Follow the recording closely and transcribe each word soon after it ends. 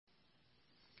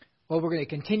Well, we're going to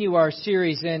continue our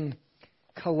series in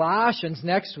Colossians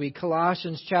next week,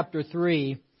 Colossians chapter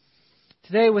 3.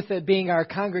 Today, with it being our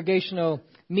congregational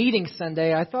meeting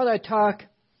Sunday, I thought I'd talk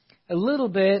a little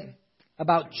bit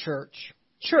about church.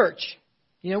 Church,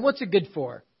 what's it good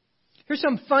for? Here's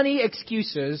some funny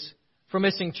excuses for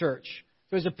missing church.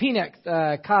 There's a Peanuts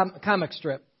comic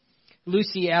strip.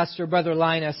 Lucy asked her brother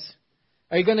Linus,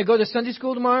 "Are you going to go to Sunday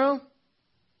school tomorrow?"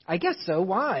 "I guess so.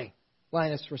 Why?"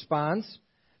 Linus responds.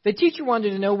 "The teacher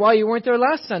wanted to know why you weren't there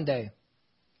last Sunday."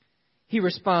 He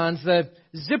responds, "The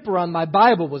zipper on my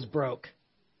Bible was broke."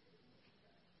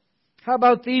 How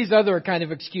about these other kind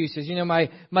of excuses?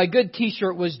 My good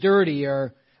t-shirt was dirty,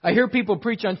 or I hear people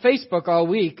preach on Facebook all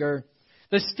week, or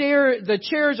the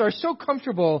chairs are so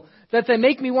comfortable that they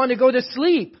make me want to go to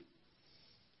sleep.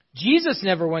 Jesus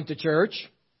never went to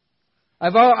church.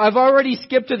 I've already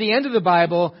skipped to the end of the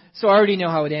Bible, so I already know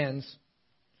how it ends.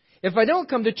 If I don't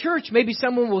come to church, maybe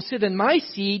someone will sit in my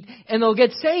seat and they'll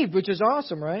get saved, which is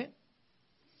awesome, right?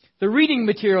 The reading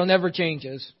material never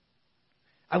changes.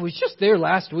 I was just there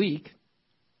last week.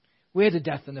 We had a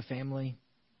death in the family.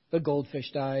 The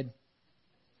goldfish died.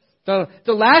 The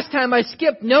last time I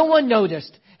skipped, no one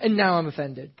noticed, and now I'm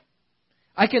offended.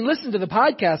 I can listen to the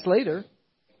podcast later.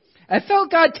 I felt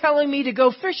God telling me to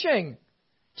go fishing,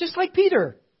 just like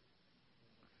Peter.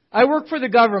 I work for the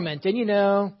government,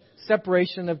 and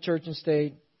separation of church and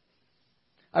state.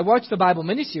 I watched the Bible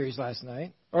miniseries last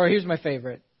night. Or here's my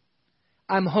favorite.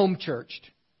 I'm home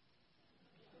churched.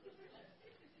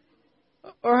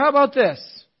 Or how about this?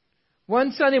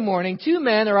 One Sunday morning, two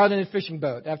men are out in a fishing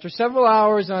boat. After several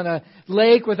hours on a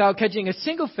lake without catching a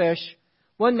single fish,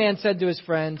 one man said to his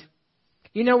friend,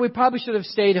 "We probably should have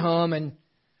stayed home and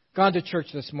gone to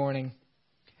church this morning."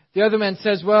 The other man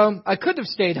says, "Well, I could have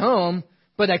stayed home,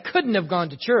 but I couldn't have gone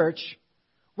to church."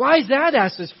 "Why is that?"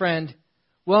 asked his friend.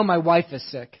 "Well, my wife is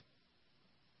sick."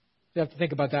 You have to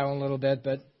think about that one a little bit,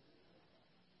 but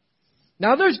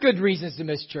now there's good reasons to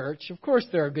miss church. Of course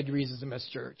there are good reasons to miss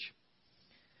church.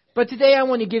 But today I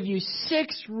want to give you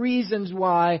 6 reasons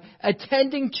why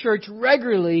attending church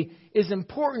regularly is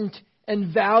important and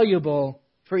valuable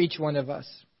for each one of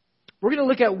us. We're going to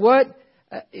look at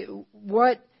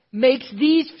what makes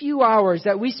these few hours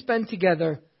that we spend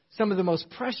together some of the most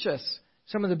precious,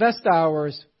 some of the best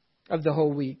hours of the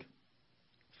whole week.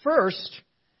 First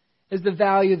is the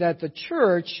value that the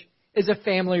church is a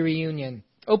family reunion.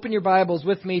 Open your Bibles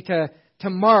with me to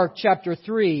Mark chapter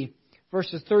 3,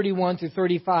 verses 31 through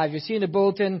 35. You see in the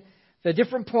bulletin the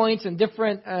different points and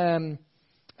different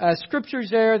scriptures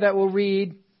there that we'll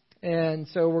read. And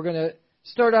so we're going to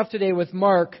start off today with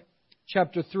Mark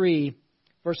chapter 3,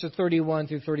 verses 31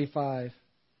 through 35.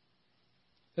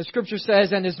 The scripture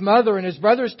says, "And his mother and his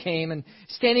brothers came, and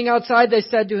standing outside they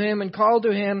said to him and called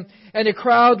to him, and a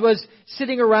crowd was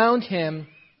sitting around him.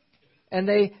 And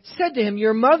they said to him,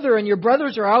 'Your mother and your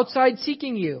brothers are outside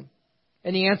seeking you.'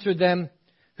 And he answered them,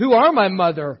 'Who are my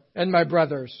mother and my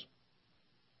brothers?'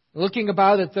 Looking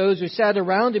about at those who sat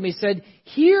around him, he said,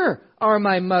 'Here are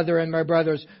my mother and my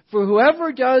brothers. For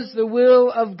whoever does the will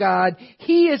of God,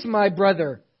 he is my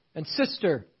brother and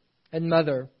sister and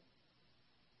mother.'"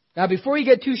 Now, before you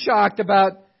get too shocked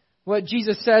about what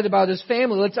Jesus said about his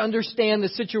family, let's understand the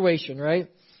situation, right?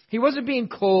 He wasn't being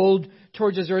cold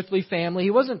towards his earthly family.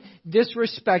 He wasn't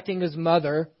disrespecting his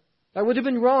mother. That would have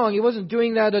been wrong. He wasn't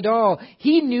doing that at all.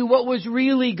 He knew what was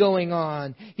really going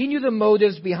on. He knew the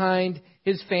motives behind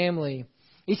his family.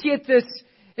 You see, this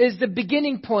is the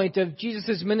beginning point of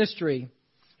Jesus' ministry.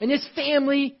 And his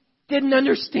family didn't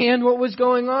understand what was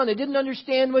going on. They didn't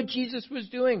understand what Jesus was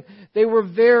doing. They were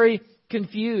very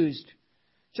confused.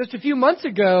 Just a few months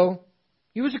ago,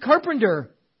 he was a carpenter,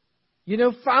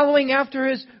 following after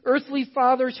his earthly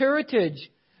father's heritage.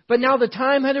 But now the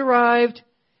time had arrived,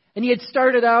 and he had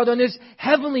started out on his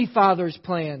heavenly Father's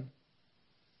plan.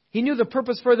 He knew the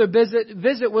purpose for their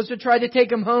visit was to try to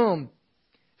take him home.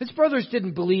 His brothers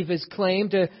didn't believe his claim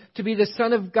to be the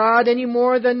Son of God any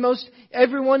more than most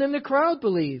everyone in the crowd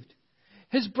believed.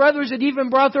 His brothers had even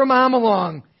brought their mom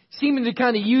along, seeming to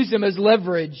kind of use him as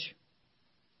leverage.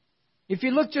 If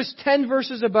you look just 10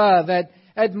 verses above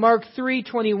at Mark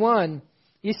 3:21,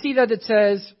 you see that it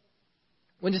says,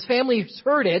 when his family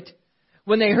heard it,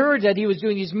 when they heard that he was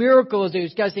doing these miracles, that he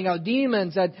was casting out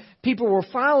demons, that people were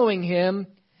following him,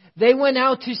 they went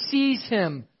out to seize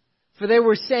him, for they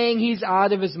were saying he's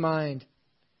out of his mind.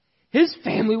 His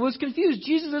family was confused.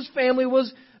 Jesus' family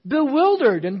was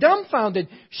bewildered and dumbfounded.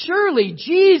 Surely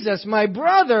Jesus, my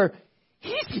brother,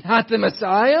 he's not the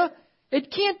Messiah. It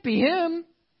can't be him.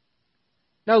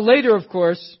 Now later, of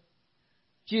course,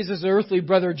 Jesus' earthly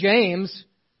brother James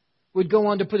would go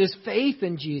on to put his faith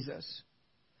in Jesus.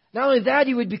 Not only that,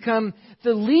 he would become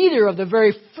the leader of the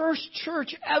very first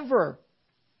church ever.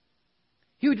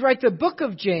 He would write the book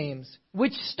of James,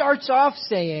 which starts off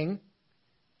saying,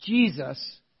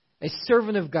 Jesus, a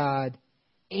servant of God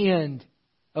and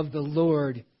of the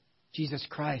Lord Jesus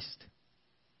Christ.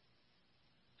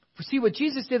 See, what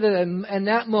Jesus did in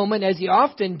that moment, as he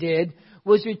often did,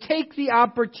 was to take the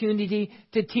opportunity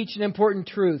to teach an important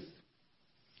truth.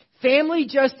 Family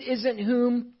just isn't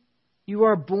whom you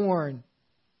are born.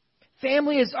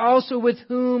 Family is also with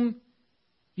whom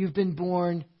you've been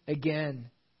born again.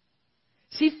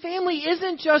 See, family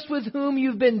isn't just with whom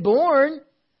you've been born.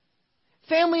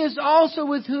 Family is also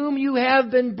with whom you have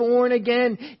been born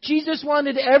again. Jesus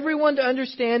wanted everyone to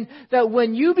understand that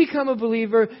when you become a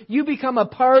believer, you become a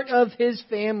part of His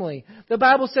family. The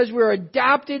Bible says we're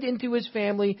adopted into His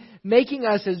family, making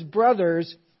us His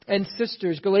brothers and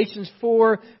sisters. Galatians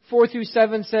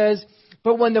 4:4-7 says,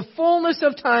 "But when the fullness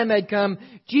of time had come,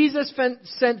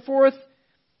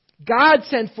 God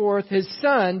sent forth His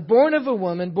Son, born of a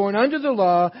woman, born under the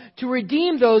law, to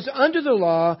redeem those under the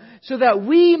law, so that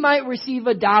we might receive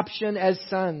adoption as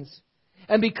sons.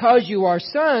 And because you are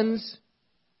sons,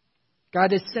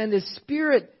 God has sent His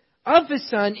Spirit of His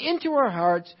Son into our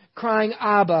hearts, crying,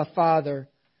 Abba, Father.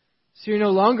 So you're no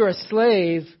longer a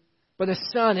slave, but a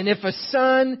son. And if a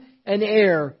son, an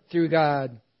heir through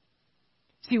God."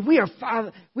 See, we are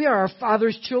our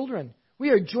Father's children. We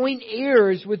are joint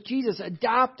heirs with Jesus,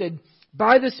 adopted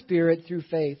by the Spirit through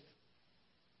faith.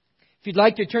 If you'd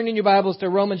like to turn in your Bibles to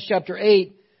Romans chapter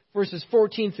 8, verses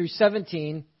 14 through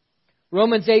 17.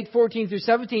 Romans 8, 14 through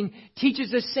 17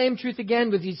 teaches the same truth again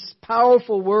with these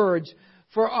powerful words.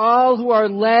 For all who are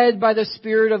led by the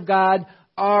Spirit of God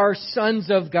are sons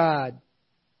of God.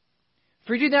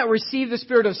 For you did not receive the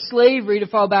spirit of slavery to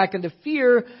fall back into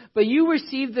fear, but you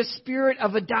received the spirit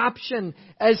of adoption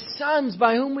as sons,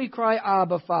 by whom we cry,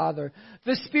 Abba, Father.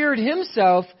 The Spirit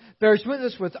Himself bears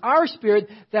witness with our spirit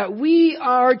that we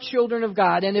are children of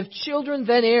God, and if children,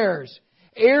 then heirs,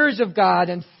 heirs of God,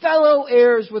 and fellow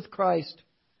heirs with Christ,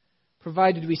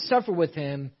 provided we suffer with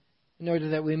Him in order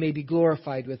that we may be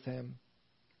glorified with Him.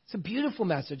 It's a beautiful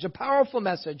message, a powerful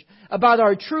message about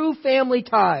our true family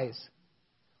ties.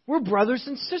 We're brothers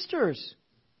and sisters.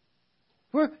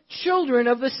 We're children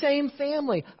of the same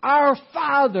family. Our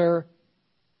Father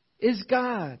is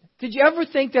God. Did you ever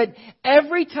think that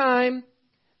every time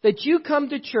that you come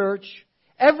to church,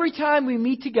 every time we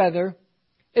meet together,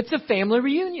 it's a family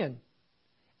reunion?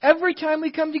 Every time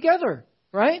we come together,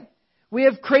 right? We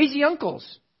have crazy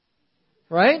uncles,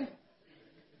 right?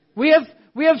 We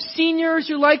have seniors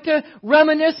who like to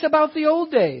reminisce about the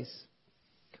old days.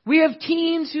 We have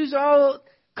teens who's all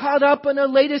caught up in the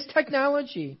latest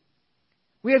technology.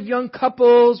 We have young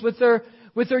couples with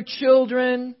their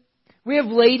children. We have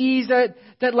ladies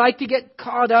that like to get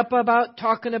caught up about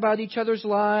talking about each other's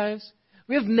lives.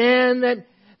 We have men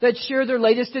that share their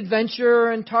latest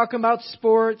adventure and talk about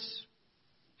sports.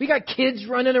 We got kids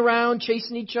running around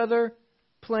chasing each other,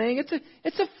 playing.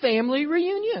 It's a family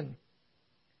reunion.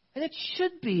 And it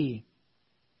should be.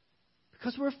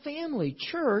 Because we're a family.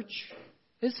 Church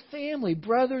is family,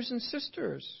 brothers and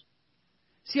sisters.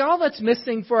 See, all that's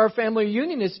missing for our family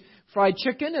reunion is fried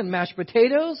chicken and mashed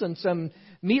potatoes and some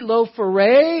meatloaf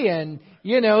foray and,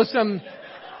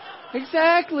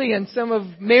 and some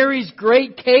of Mary's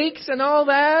great cakes and all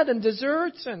that and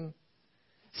desserts. And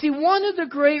see, one of the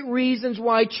great reasons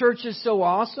why church is so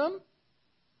awesome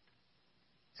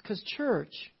is because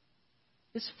church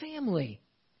is family.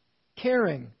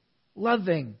 Caring,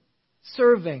 loving,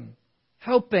 serving,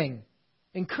 helping,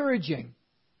 encouraging.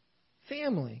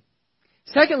 Family.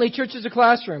 Secondly, church is a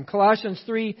classroom. Colossians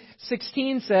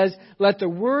 3:16 says, "Let the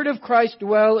word of Christ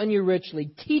dwell in you richly,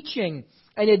 teaching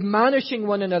and admonishing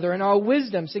one another in all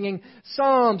wisdom, singing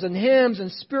psalms and hymns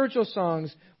and spiritual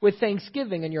songs with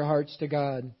thanksgiving in your hearts to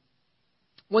God."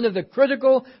 One of the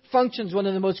critical functions, one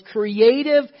of the most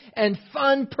creative and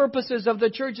fun purposes of the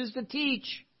church is to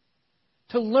teach,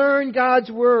 to learn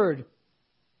God's Word.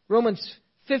 Romans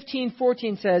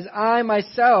 15:14 says, "I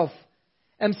myself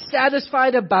am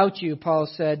satisfied about you," Paul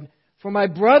said, "for my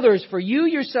brothers, for you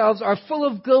yourselves are full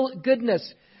of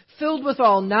goodness, filled with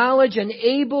all knowledge and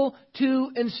able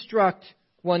to instruct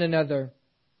one another."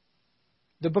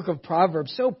 The book of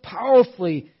Proverbs so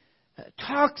powerfully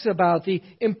talks about the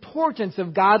importance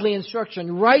of godly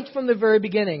instruction right from the very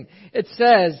beginning. It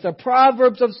says, the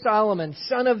Proverbs of Solomon,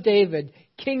 son of David,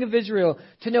 king of Israel,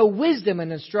 to know wisdom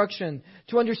and instruction,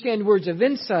 to understand words of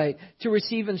insight, to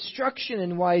receive instruction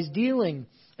in wise dealing,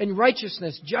 in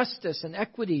righteousness, justice, and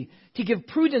equity, to give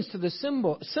prudence to the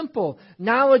simple,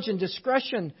 knowledge and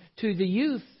discretion to the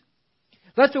youth.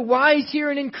 Let the wise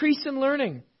hear and increase in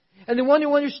learning, And the one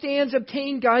who understands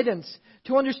obtains guidance.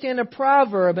 To understand a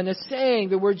proverb and a saying,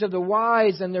 the words of the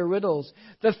wise and their riddles.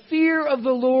 The fear of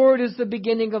the Lord is the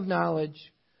beginning of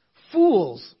knowledge.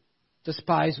 Fools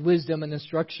despise wisdom and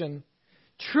instruction.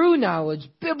 True knowledge,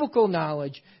 biblical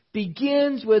knowledge,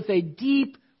 begins with a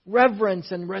deep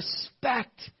reverence and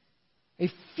respect, a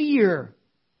fear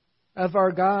of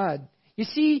our God. You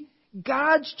see,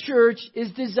 God's church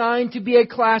is designed to be a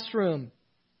classroom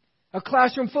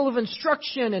full of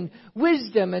instruction and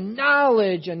wisdom and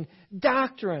knowledge and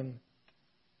doctrine.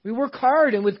 We work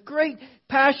hard and with great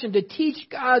passion to teach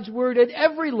God's Word at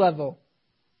every level,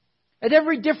 at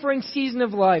every differing season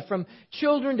of life, from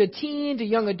children to teen to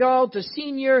young adult to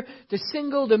senior to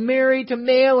single to married to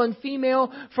male and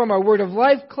female, from our Word of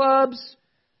Life clubs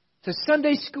to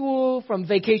Sunday school, from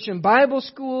vacation Bible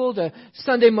school to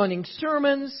Sunday morning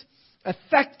sermons.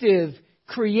 Effective,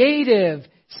 creative,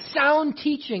 sound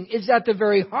teaching is at the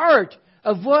very heart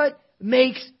of what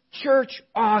makes church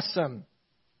awesome.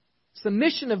 It's the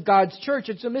mission of God's church.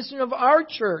 It's the mission of our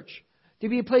church to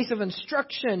be a place of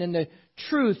instruction in the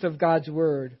truth of God's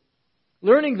Word.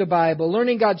 Learning the Bible,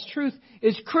 learning God's truth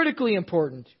is critically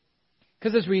important.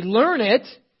 Because as we learn it,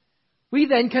 we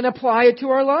then can apply it to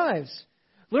our lives.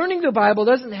 Learning the Bible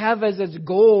doesn't have as its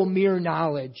goal mere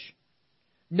knowledge.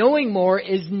 Knowing more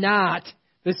is not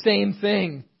the same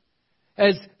thing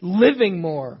as living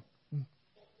more.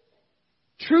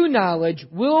 True knowledge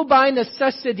will by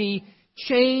necessity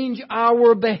change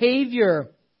our behavior.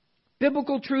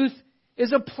 Biblical truth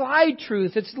is applied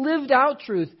truth. It's lived out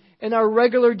truth in our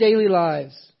regular daily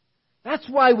lives. That's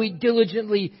why we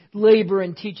diligently labor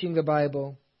in teaching the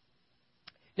Bible.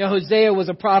 Now, Hosea was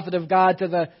a prophet of God to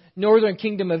the northern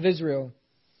kingdom of Israel.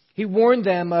 He warned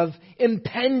them of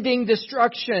impending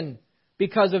destruction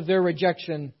because of their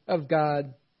rejection of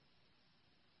God.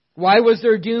 Why was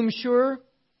their doom sure?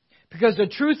 Because the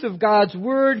truth of God's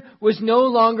Word was no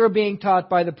longer being taught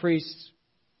by the priests.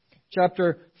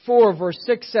 Chapter 4, verse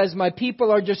 6 says, "My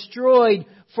people are destroyed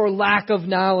for lack of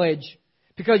knowledge.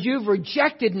 Because you've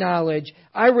rejected knowledge,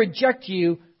 I reject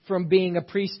you from being a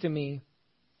priest to me."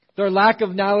 Their lack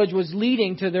of knowledge was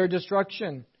leading to their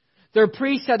destruction. Their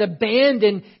priests had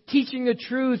abandoned teaching the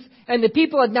truth, and the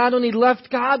people had not only left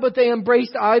God, but they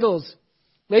embraced idols.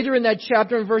 Later in that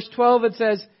chapter, in verse 12, it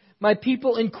says, "My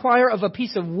people inquire of a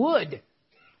piece of wood,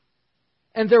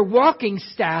 and their walking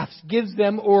staffs gives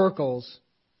them oracles."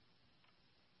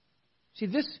 See,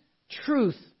 this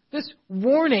truth, this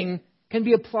warning can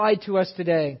be applied to us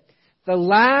today. The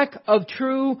lack of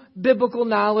true biblical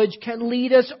knowledge can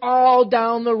lead us all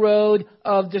down the road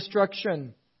of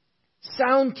destruction.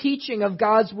 Sound teaching of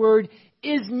God's Word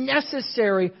is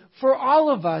necessary for all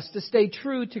of us to stay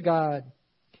true to God.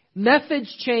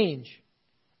 Methods change,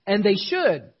 and they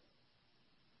should.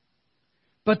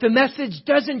 But the message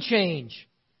doesn't change,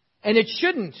 and it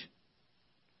shouldn't.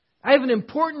 I have an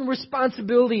important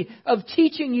responsibility of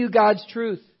teaching you God's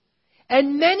truth.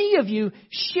 And many of you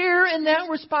share in that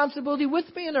responsibility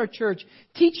with me in our church,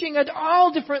 teaching at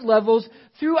all different levels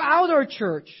throughout our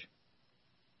church.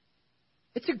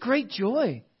 It's a great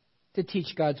joy to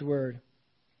teach God's Word.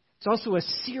 It's also a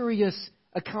serious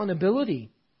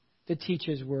accountability to teach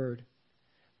His Word.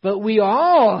 But we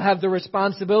all have the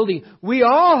responsibility, we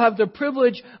all have the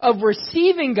privilege of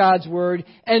receiving God's Word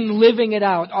and living it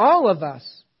out, all of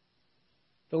us.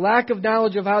 The lack of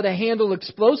knowledge of how to handle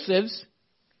explosives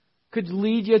could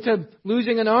lead you to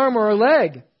losing an arm or a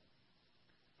leg.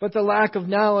 But the lack of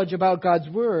knowledge about God's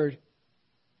Word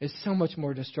is so much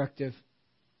more destructive,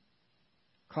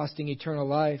 costing eternal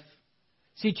life.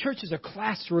 See, church is a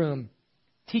classroom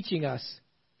teaching us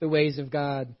the ways of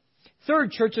God.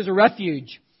 Third, church is a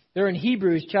refuge. They're in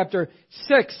Hebrews chapter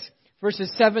 6,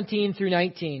 verses 17 through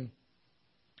 19.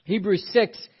 Hebrews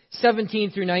 6,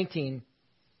 17 through 19.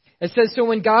 It says, "So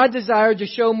when God desired to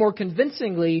show more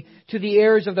convincingly to the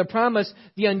heirs of the promise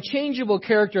the unchangeable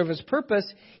character of His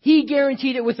purpose, He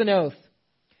guaranteed it with an oath,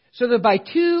 so that by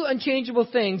two unchangeable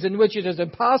things in which it is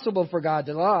impossible for God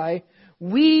to lie,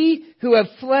 we who have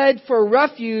fled for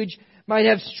refuge might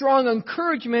have strong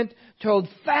encouragement to hold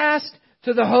fast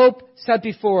to the hope set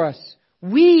before us.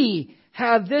 We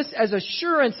have this as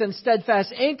assurance and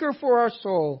steadfast anchor for our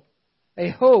soul, a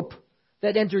hope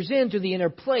that enters into the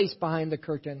inner place behind the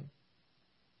curtain."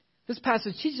 This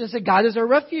passage teaches us that God is our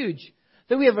refuge,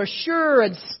 that we have a sure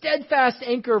and steadfast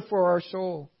anchor for our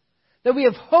soul, that we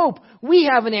have hope, we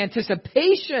have an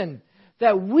anticipation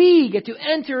that we get to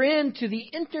enter into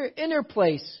the inner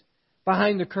place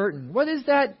behind the curtain. What is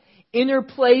that inner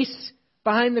place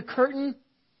behind the curtain?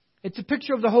 It's a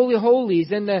picture of the Holy of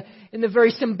Holies and the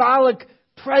very symbolic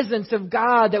presence of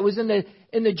God that was in the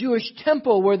in the Jewish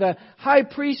temple where the high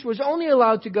priest was only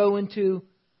allowed to go into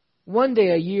one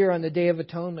day a year on the Day of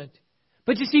Atonement.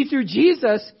 But you see, through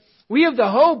Jesus, we have the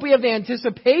hope, we have the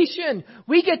anticipation.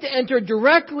 We get to enter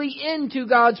directly into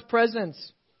God's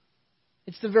presence.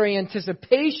 It's the very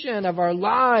anticipation of our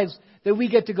lives that we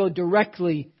get to go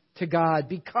directly to God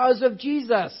because of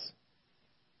Jesus.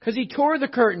 Because He tore the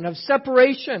curtain of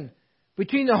separation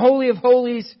between the Holy of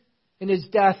Holies and His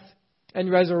death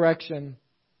and resurrection.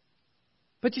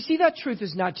 But you see, that truth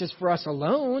is not just for us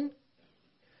alone.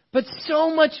 But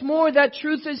so much more, that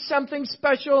truth is something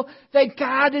special that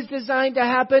God has designed to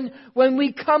happen when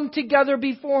we come together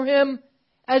before Him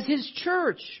as His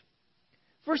church.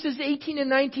 Verses 18 and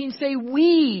 19 say,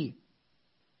 we.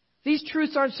 These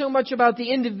truths aren't so much about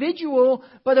the individual,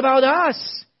 but about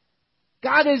us.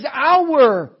 God is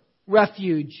our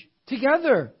refuge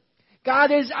together.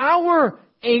 God is our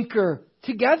anchor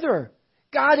together.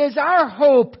 God is our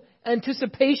hope,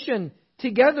 anticipation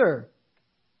together.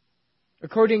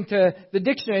 According to the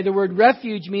dictionary, the word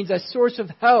refuge means a source of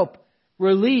help,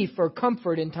 relief, or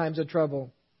comfort in times of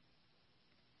trouble.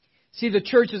 See, the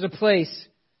church is a place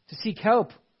to seek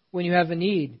help when you have a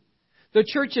need. The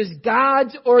church is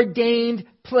God's ordained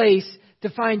place to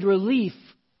find relief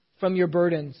from your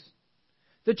burdens.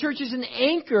 The church is an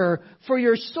anchor for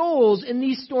your souls in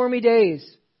these stormy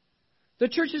days. The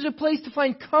church is a place to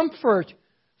find comfort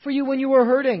for you when you are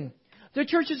hurting. The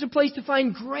church is a place to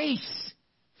find grace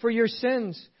for your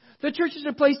sins. The church is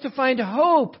a place to find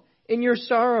hope in your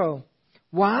sorrow.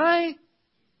 Why?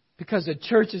 Because the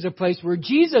church is a place where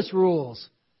Jesus rules.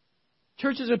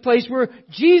 Church is a place where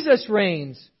Jesus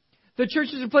reigns. The church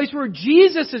is a place where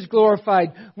Jesus is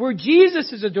glorified, where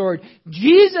Jesus is adored.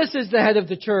 Jesus is the head of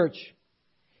the church.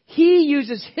 He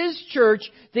uses His church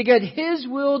to get His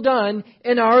will done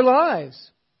in our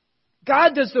lives.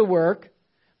 God does the work,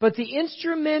 but the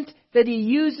instrument that He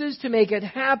uses to make it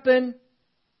happen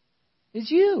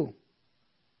is you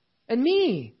and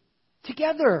me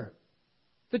together.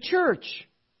 The church.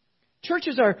 Church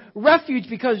is our refuge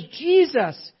because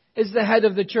Jesus is the head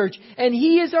of the church and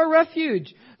He is our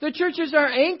refuge. The church is our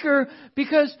anchor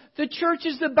because the church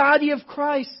is the body of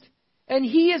Christ and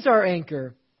He is our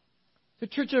anchor. The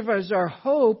church is our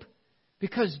hope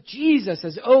because Jesus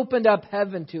has opened up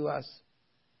heaven to us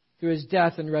through His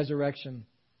death and resurrection.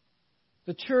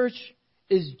 The church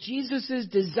is Jesus'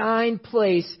 designed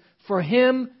place for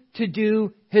Him to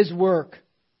do His work.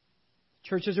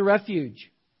 Church is a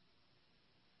refuge.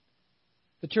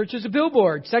 The church is a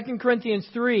billboard. 2 Corinthians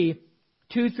 3,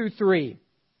 2 through 3.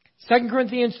 2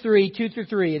 Corinthians 3, 2 through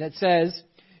 3. And it says,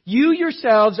 you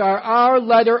yourselves are our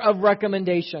letter of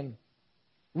recommendation,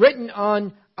 written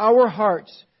on our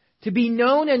hearts, to be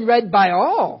known and read by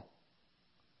all.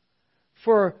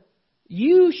 For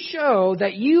you show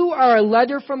that you are a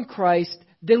letter from Christ,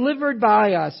 delivered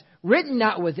by us, written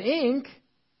not with ink,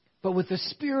 but with the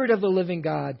Spirit of the living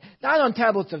God, not on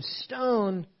tablets of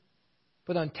stone,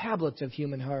 but on tablets of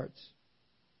human hearts.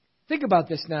 Think about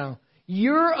this now.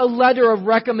 You're a letter of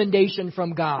recommendation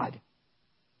from God.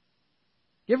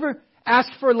 You ever ask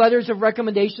for letters of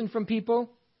recommendation from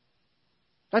people?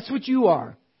 That's what you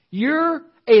are. You're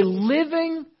a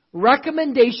living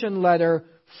recommendation letter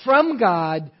from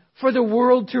God for the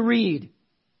world to read.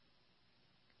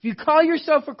 If you call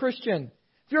yourself a Christian,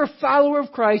 if you're a follower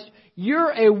of Christ,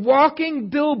 you're a walking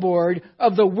billboard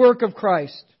of the work of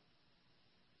Christ.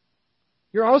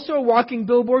 You're also a walking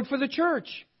billboard for the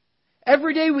church.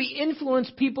 Every day we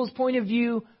influence people's point of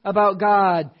view about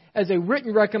God as a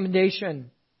written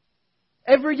recommendation.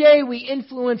 Every day we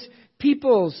influence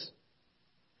people's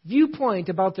viewpoint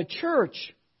about the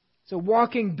church. It's a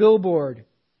walking billboard.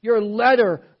 Your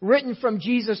letter written from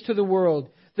Jesus to the world.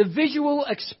 The visual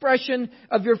expression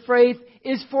of your faith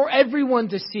is for everyone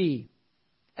to see.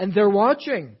 And they're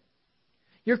watching.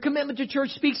 Your commitment to church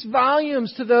speaks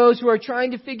volumes to those who are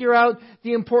trying to figure out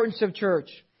the importance of church.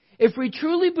 If we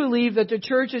truly believe that the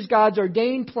church is God's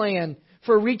ordained plan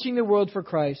for reaching the world for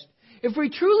Christ, if we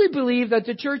truly believe that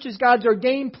the church is God's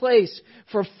ordained place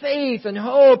for faith and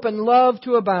hope and love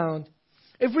to abound,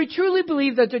 if we truly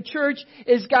believe that the church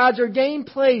is God's ordained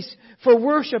place for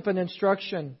worship and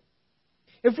instruction,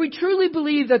 if we truly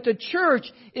believe that the church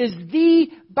is the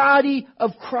body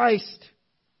of Christ,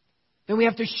 then we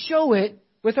have to show it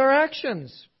with our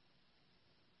actions.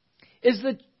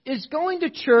 Is going to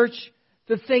church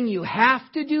the thing you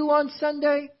have to do on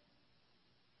Sunday?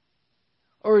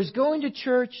 Or is going to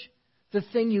church the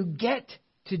thing you get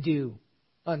to do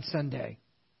on Sunday?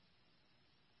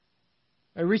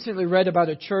 I recently read about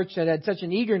a church that had such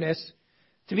an eagerness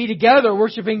to be together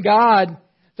worshiping God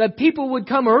that people would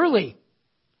come early,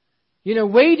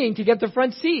 waiting to get the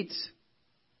front seats.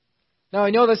 Now, I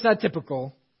know that's not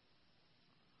typical,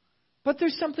 but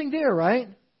there's something there, right?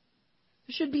 There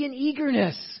should be an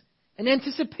eagerness, an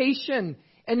anticipation,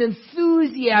 an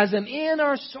enthusiasm in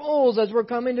our souls as we're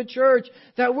coming to church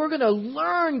that we're going to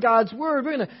learn God's Word.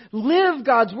 We're going to live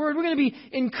God's Word. We're going to be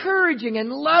encouraging and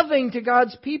loving to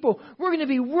God's people. We're going to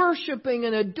be worshiping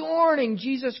and adoring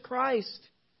Jesus Christ.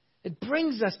 It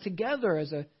brings us together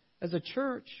as a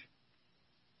church.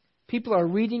 People are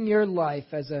reading your life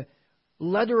as a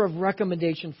letter of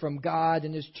recommendation from God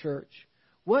and His church.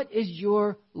 What is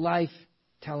your life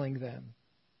telling them?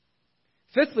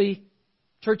 Fifthly,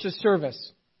 church's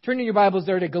service. Turn in your Bibles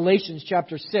there to Galatians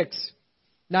chapter 6,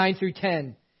 9 through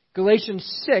 10.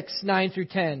 Galatians 6, 9 through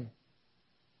 10.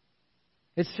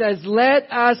 It says,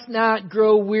 "Let us not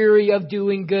grow weary of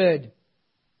doing good,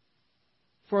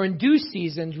 for in due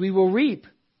seasons we will reap,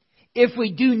 if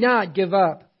we do not give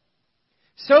up.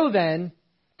 So then,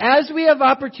 as we have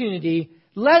opportunity,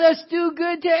 let us do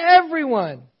good to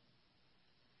everyone,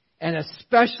 and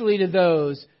especially to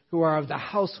those who are of the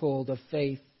household of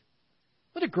faith."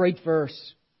 What a great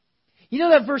verse. You know,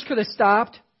 that verse could have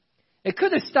stopped. It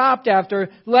could have stopped after,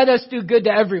 "let us do good to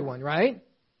everyone," right?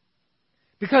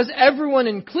 Because everyone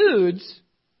includes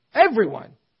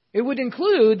everyone. It would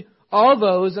include all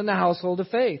those in the household of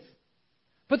faith.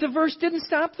 But the verse didn't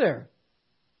stop there.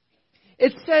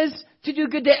 It says to do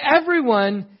good to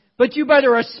everyone, but you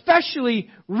better especially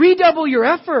redouble your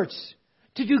efforts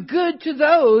to do good to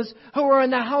those who are in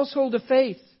the household of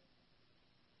faith,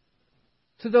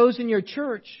 to those in your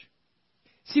church.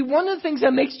 See, one of the things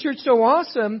that makes church so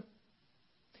awesome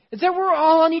is that we're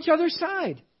all on each other's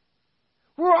side.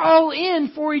 We're all in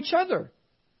for each other.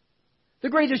 The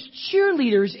greatest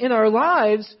cheerleaders in our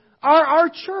lives are our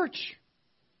church.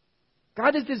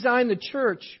 God has designed the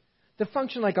church to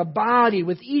function like a body,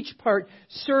 with each part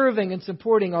serving and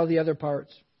supporting all the other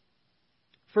parts.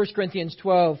 1 Corinthians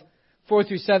 12, 4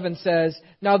 through 7 says,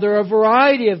 "Now there are a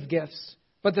variety of gifts,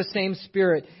 but the same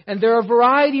Spirit. And there are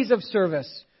varieties of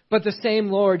service, but the same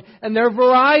Lord. And there are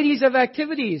varieties of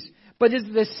activities, but it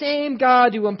is the same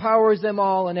God who empowers them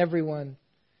all and everyone.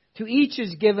 To each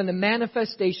is given the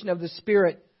manifestation of the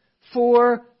Spirit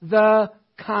for the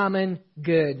common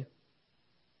good."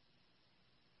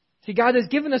 See, God has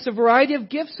given us a variety of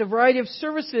gifts, a variety of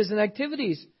services and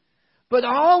activities. But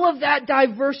all of that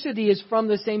diversity is from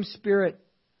the same Spirit.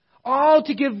 All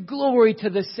to give glory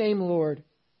to the same Lord.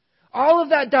 All of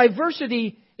that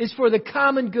diversity is for the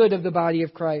common good of the body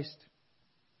of Christ.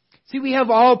 See, we have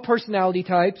all personality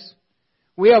types.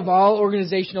 We have all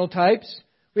organizational types.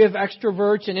 We have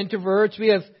extroverts and introverts. We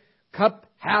have cup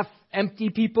half empty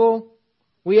people.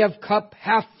 We have cup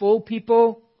half full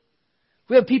people.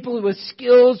 We have people with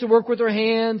skills to work with their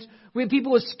hands. We have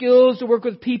people with skills to work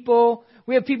with people.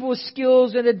 We have people with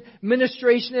skills in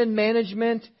administration and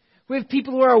management. We have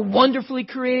people who are wonderfully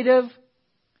creative,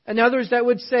 and others that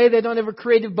would say they don't have a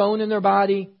creative bone in their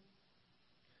body.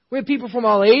 We have people from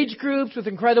all age groups with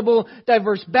incredible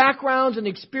diverse backgrounds and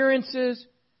experiences.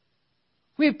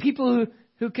 We have people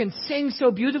who can sing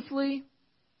so beautifully.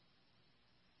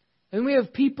 And we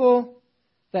have people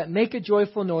that make a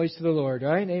joyful noise to the Lord,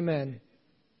 right? Amen.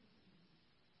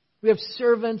 We have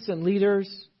servants and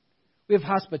leaders. We have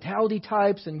hospitality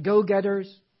types and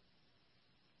go-getters.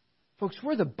 Folks,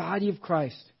 we're the body of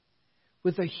Christ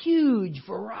with a huge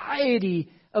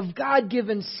variety of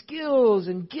God-given skills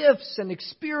and gifts and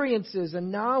experiences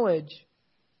and knowledge.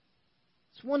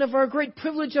 It's one of our great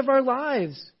privilege of our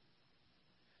lives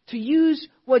to use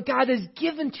what God has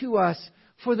given to us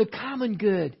for the common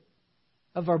good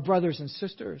of our brothers and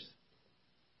sisters.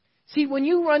 See, when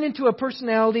you run into a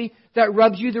personality that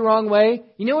rubs you the wrong way,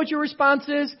 you know what your response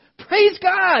is? Praise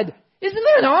God! Isn't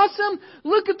that awesome?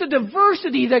 Look at the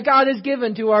diversity that God has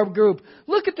given to our group.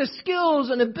 Look at the skills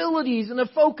and abilities and the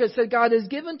focus that God has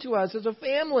given to us as a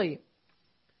family.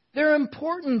 They're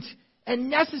important and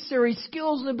necessary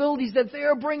skills and abilities that they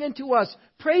are bringing to us.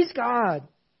 Praise God.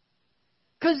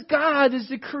 Because God is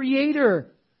the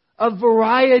creator of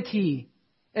variety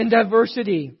and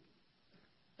diversity.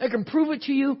 I can prove it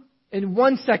to you in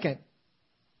 1 second.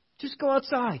 Just go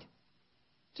outside.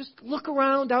 Just look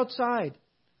around outside.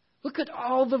 Look at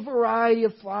all the variety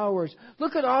of flowers.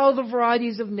 Look at all the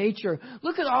varieties of nature.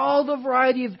 Look at all the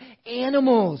variety of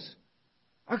animals.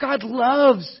 Our God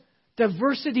loves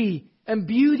diversity and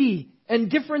beauty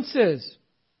and differences.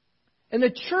 And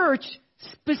the church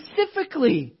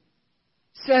specifically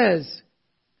says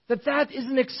that that is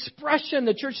an expression,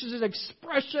 the church is an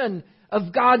expression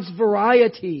of God's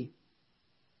variety.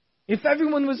 If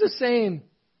everyone was the same,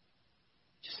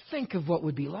 just think of what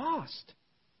would be lost.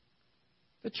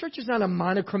 The church is not a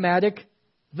monochromatic,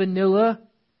 vanilla,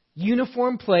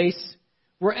 uniform place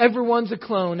where everyone's a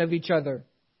clone of each other.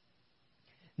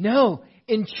 No,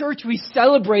 in church we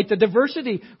celebrate the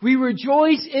diversity. We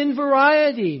rejoice in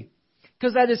variety.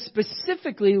 Because that is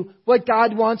specifically what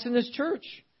God wants in His church.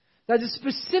 That is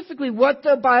specifically what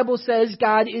the Bible says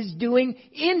God is doing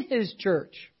in His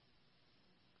church.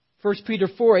 1 Peter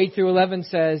 4, 8 through 11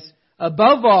 says,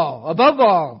 above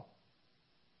all,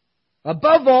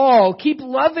 keep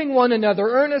loving one another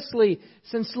earnestly,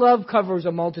 since love covers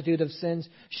a multitude of sins.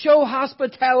 Show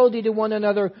hospitality to one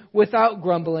another without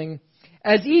grumbling.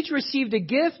 As each received a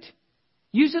gift,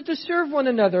 use it to serve one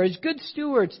another as good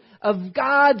stewards of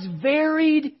God's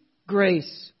varied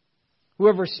grace.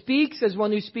 Whoever speaks as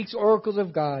one who speaks oracles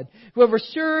of God. Whoever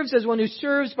serves as one who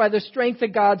serves by the strength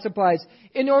that God supplies,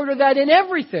 in order that in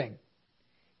everything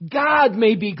God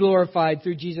may be glorified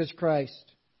through Jesus Christ.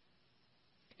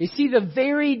 You see, the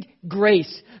varied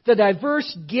grace, the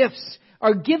diverse gifts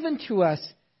are given to us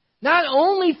not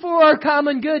only for our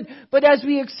common good, but as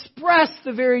we express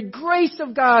the varied grace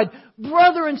of God,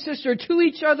 brother and sister, to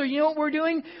each other. You know what we're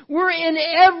doing? We're in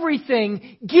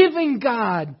everything giving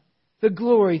God the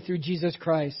glory through Jesus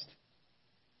Christ.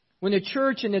 When the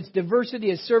church in its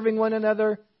diversity is serving one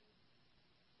another,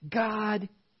 God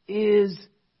is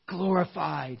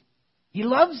glorified. He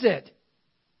loves it.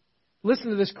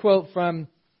 Listen to this quote from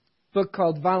a book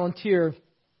called Volunteer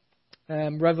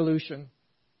Revolution.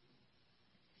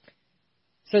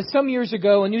 It says, some years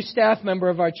ago, a new staff member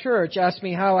of our church asked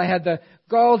me how I had the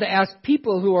gall to ask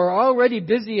people who are already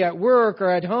busy at work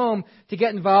or at home to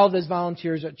get involved as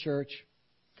volunteers at church.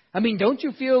 I mean, don't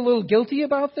you feel a little guilty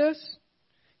about this?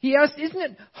 He asked, isn't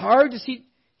it hard to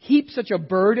heap such a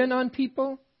burden on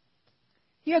people?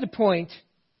 He had a point,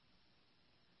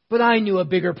 but I knew a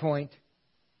bigger point.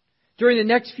 During the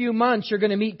next few months, you're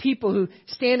going to meet people who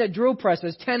stand at drill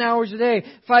presses 10 hours a day,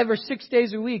 5 or 6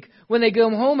 days a week. When they go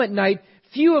home at night,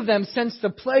 few of them sense the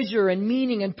pleasure and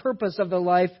meaning and purpose of the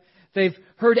life they've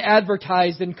heard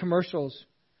advertised in commercials.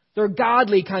 They're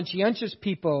godly, conscientious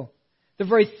people. They're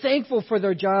very thankful for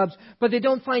their jobs, but they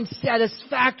don't find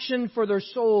satisfaction for their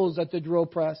souls at the drill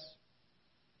press.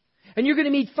 And you're going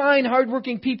to meet fine,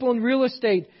 hardworking people in real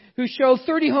estate who show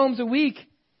 30 homes a week.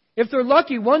 If they're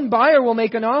lucky, one buyer will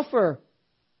make an offer.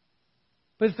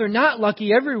 But if they're not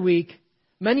lucky every week,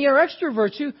 many are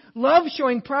extroverts who love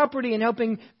showing property and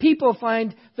helping people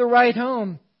find the right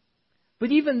home.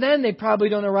 But even then, they probably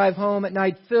don't arrive home at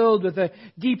night filled with a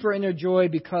deeper inner joy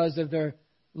because of their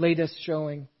latest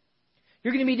showing.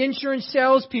 You're going to meet insurance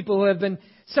salespeople who have been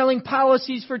selling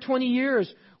policies for 20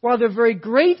 years, while they're very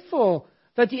grateful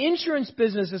that the insurance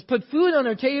business has put food on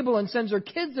their table and sends their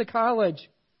kids to college.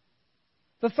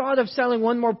 The thought of selling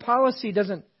one more policy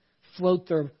doesn't float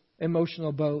their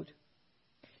emotional boat.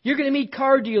 You're going to meet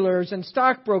car dealers and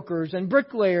stockbrokers and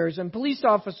bricklayers and police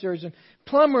officers and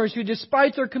plumbers who,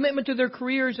 despite their commitment to their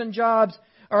careers and jobs,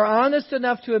 are honest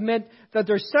enough to admit that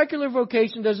their secular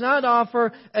vocation does not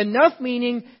offer enough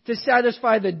meaning to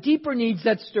satisfy the deeper needs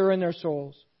that stir in their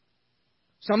souls.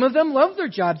 Some of them love their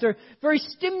jobs. They're very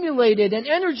stimulated and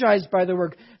energized by their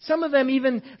work. Some of them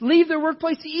even leave their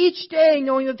workplace each day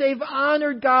knowing that they've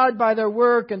honored God by their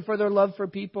work and for their love for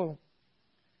people.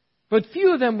 But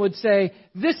few of them would say,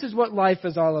 this is what life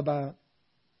is all about.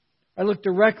 I looked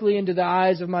directly into the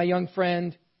eyes of my young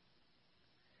friend.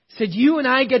 Said, you and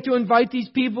I get to invite these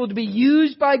people to be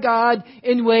used by God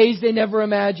in ways they never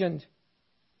imagined.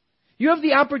 We have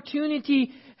the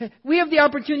opportunity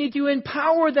to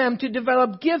empower them to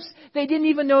develop gifts they didn't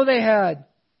even know they had.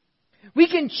 We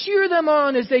can cheer them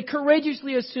on as they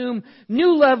courageously assume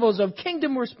new levels of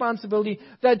kingdom responsibility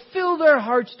that fill their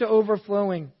hearts to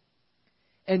overflowing.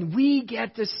 And we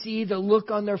get to see the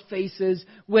look on their faces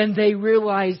when they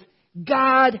realize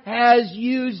God has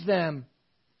used them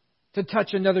to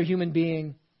touch another human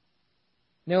being.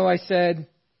 No, I said,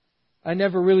 I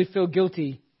never really feel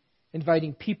guilty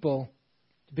inviting people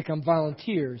to become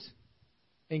volunteers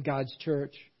in God's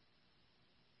church.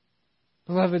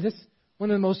 Beloved, this is one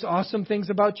of the most awesome things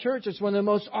about church. It's one of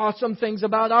the most awesome things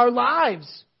about our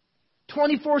lives.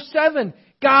 24/7,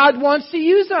 God wants to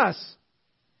use us.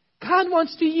 God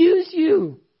wants to use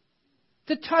you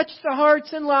to touch the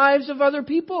hearts and lives of other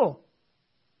people.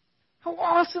 How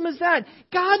awesome is that?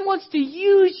 God wants to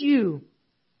use you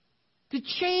to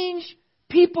change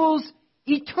people's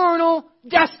eternal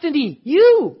destiny.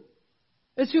 You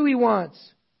is who He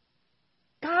wants.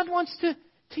 God wants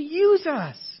to use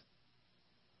us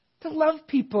to love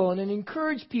people and to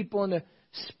encourage people and to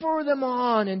spur them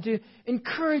on and to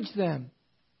encourage them.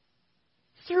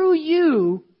 Through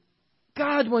you,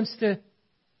 God wants to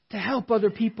help other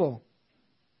people.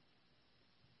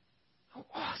 How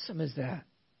awesome is that?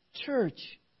 Church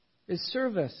is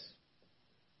service.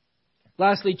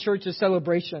 Lastly, church is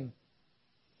celebration.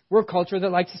 We're a culture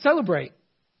that likes to celebrate.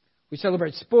 We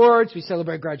celebrate sports, we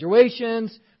celebrate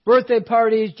graduations, birthday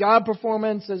parties, job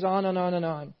performances, on and on and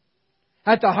on.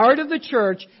 At the heart of the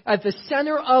church, at the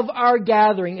center of our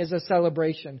gathering is a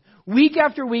celebration. Week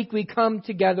after week, we come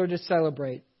together to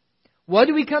celebrate. What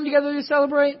do we come together to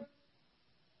celebrate?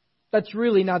 That's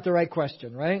really not the right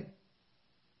question, right?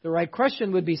 The right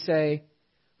question would be, say,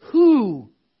 who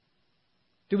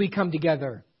do we come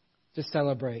together to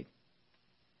celebrate?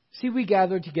 See, we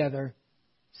gather together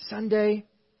Sunday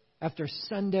after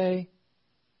Sunday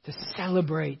to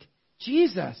celebrate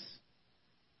Jesus.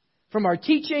 From our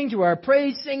teaching to our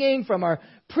praise singing, from our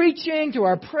preaching to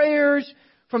our prayers,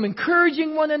 from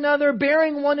encouraging one another,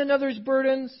 bearing one another's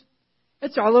burdens.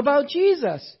 It's all about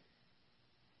Jesus.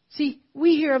 See,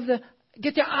 we here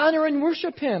get to honor and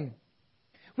worship Him.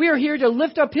 We are here to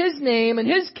lift up His name and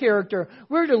His character.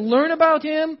 We're to learn about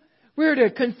Him. We're to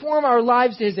conform our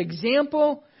lives to His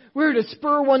example. We're to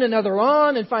spur one another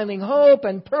on in finding hope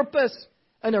and purpose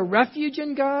and a refuge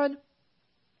in God.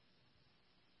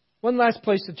 One last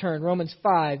place to turn, Romans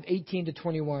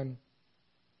 5:18-21.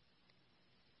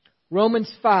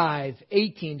 Romans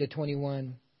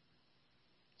 5:18-21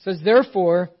 says,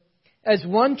 "Therefore, as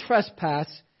one trespass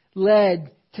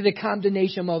led to the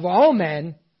condemnation of all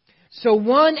men, so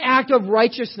one act of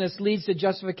righteousness leads to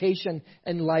justification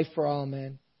and life for all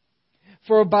men.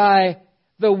 For by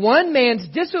the one man's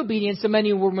disobedience the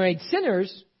many were made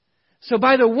sinners, so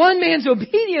by the one man's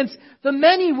obedience the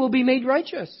many will be made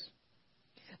righteous.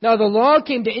 Now the law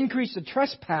came to increase the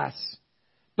trespass,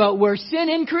 but where sin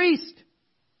increased,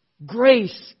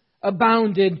 grace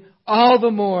abounded all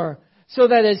the more, so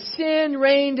that as sin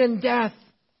reigned in death,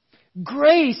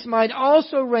 grace might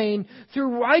also reign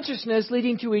through righteousness,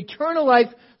 leading to eternal life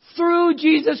through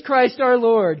Jesus Christ our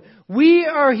Lord." We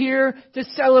are here to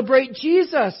celebrate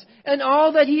Jesus and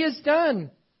all that He has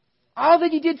done. All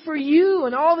that He did for you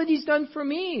and all that He's done for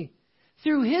me.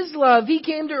 Through His love, He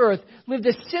came to earth, lived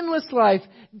a sinless life,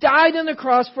 died on the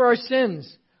cross for our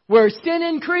sins. Where sin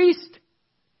increased,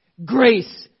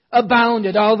 grace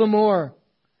abounded all the more.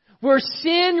 Where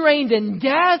sin reigned in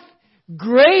death,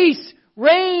 grace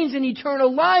reigns in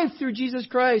eternal life through Jesus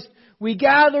Christ. We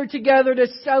gather together to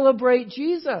celebrate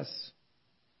Jesus.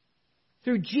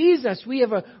 Through Jesus, we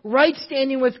have a right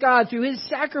standing with God. Through His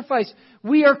sacrifice,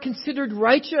 we are considered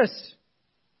righteous.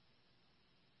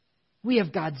 We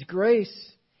have God's grace.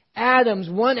 Adam's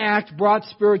one act brought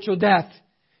spiritual death.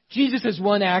 Jesus'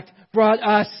 one act brought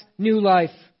us new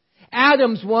life.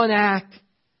 Adam's one act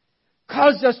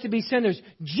caused us to be sinners.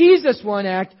 Jesus' one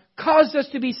act caused us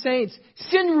to be saints.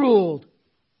 Sin ruled.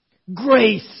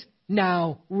 Grace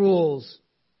now rules.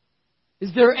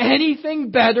 Is there anything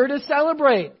better to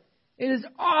celebrate? It is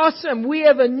awesome. We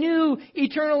have a new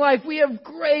eternal life. We have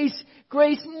grace.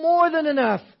 Grace more than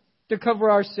enough to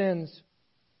cover our sins.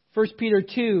 1 Peter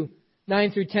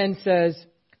 2:9-10 says,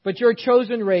 "But you're a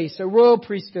chosen race, a royal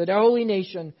priesthood, a holy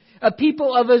nation, a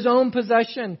people of His own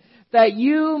possession, that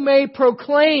you may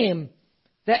proclaim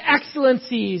the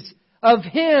excellencies of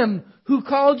Him who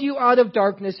called you out of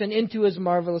darkness and into His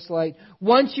marvelous light.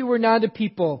 Once you were not a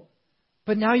people,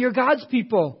 but now you're God's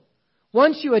people.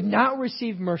 Once you had not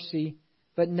received mercy,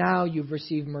 but now you've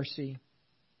received mercy."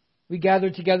 We gather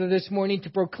together this morning to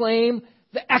proclaim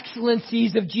the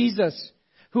excellencies of Jesus,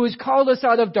 who has called us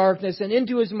out of darkness and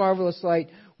into His marvelous light.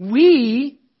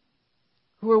 We,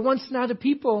 who were once not a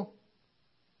people,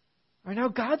 are now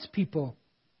God's people,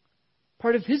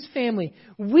 part of His family.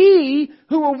 We,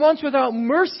 who were once without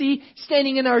mercy,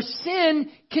 standing in our sin,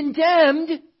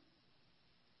 condemned,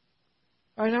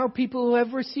 are now people who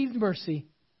have received mercy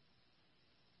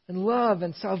and love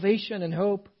and salvation and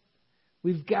hope.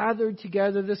 We've gathered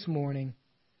together this morning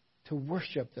to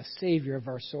worship the Savior of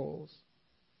our souls.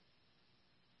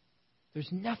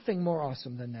 There's nothing more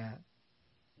awesome than that.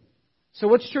 So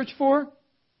what's church for?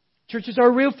 Church is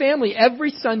our real family.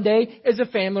 Every Sunday is a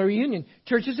family reunion.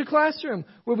 Church is a classroom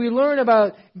where we learn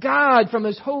about God from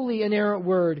His holy, inerrant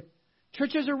Word.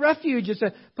 Church is a refuge. It's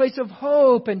a place of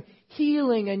hope and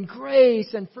healing and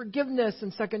grace and forgiveness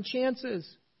and second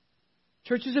chances.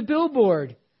 Church is a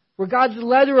billboard where God's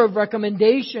letter of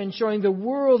recommendation showing the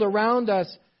world around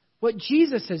us what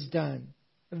Jesus has done,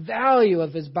 the value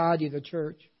of His body, the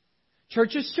church.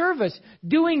 Church is service,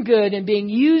 doing good and being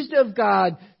used of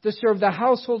God to serve the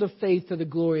household of faith to the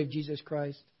glory of Jesus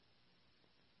Christ.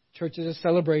 Church is a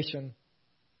celebration.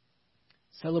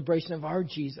 Celebration of our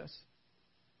Jesus,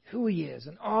 who He is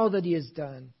and all that He has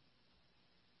done.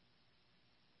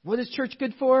 What is church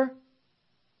good for?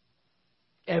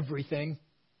 Everything.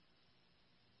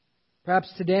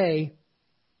 Perhaps today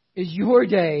is your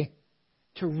day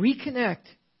to reconnect,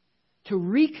 to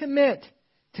recommit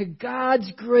to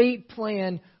God's great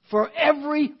plan for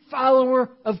every follower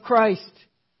of Christ.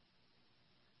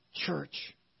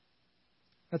 Church.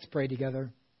 Let's pray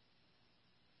together.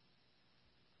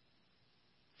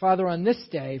 Father, on this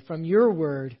day, from your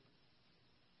word,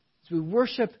 as we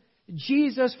worship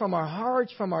Jesus from our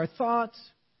hearts, from our thoughts,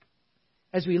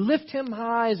 as we lift him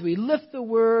high, as we lift the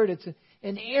word, it's an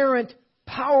inerrant,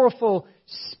 powerful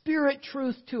spirit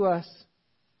truth to us.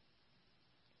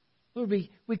 Lord,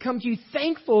 we come to you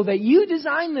thankful that you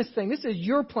designed this thing. This is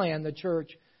your plan, the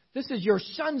church. This is your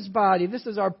Son's body. This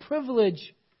is our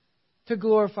privilege to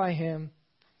glorify him.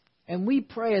 And we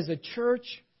pray as a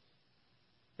church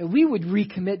that we would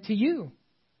recommit to you,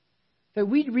 that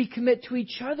we'd recommit to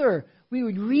each other. We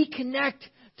would reconnect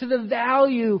to the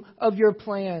value of your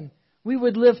plan. We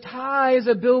would lift high as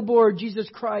a billboard Jesus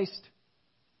Christ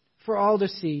for all to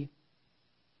see.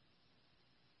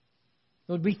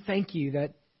 Lord, we thank you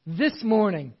that this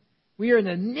morning we are in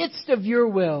the midst of your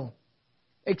will,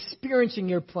 experiencing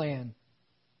your plan,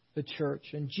 the church.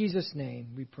 In Jesus' name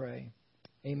we pray.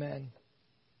 Amen.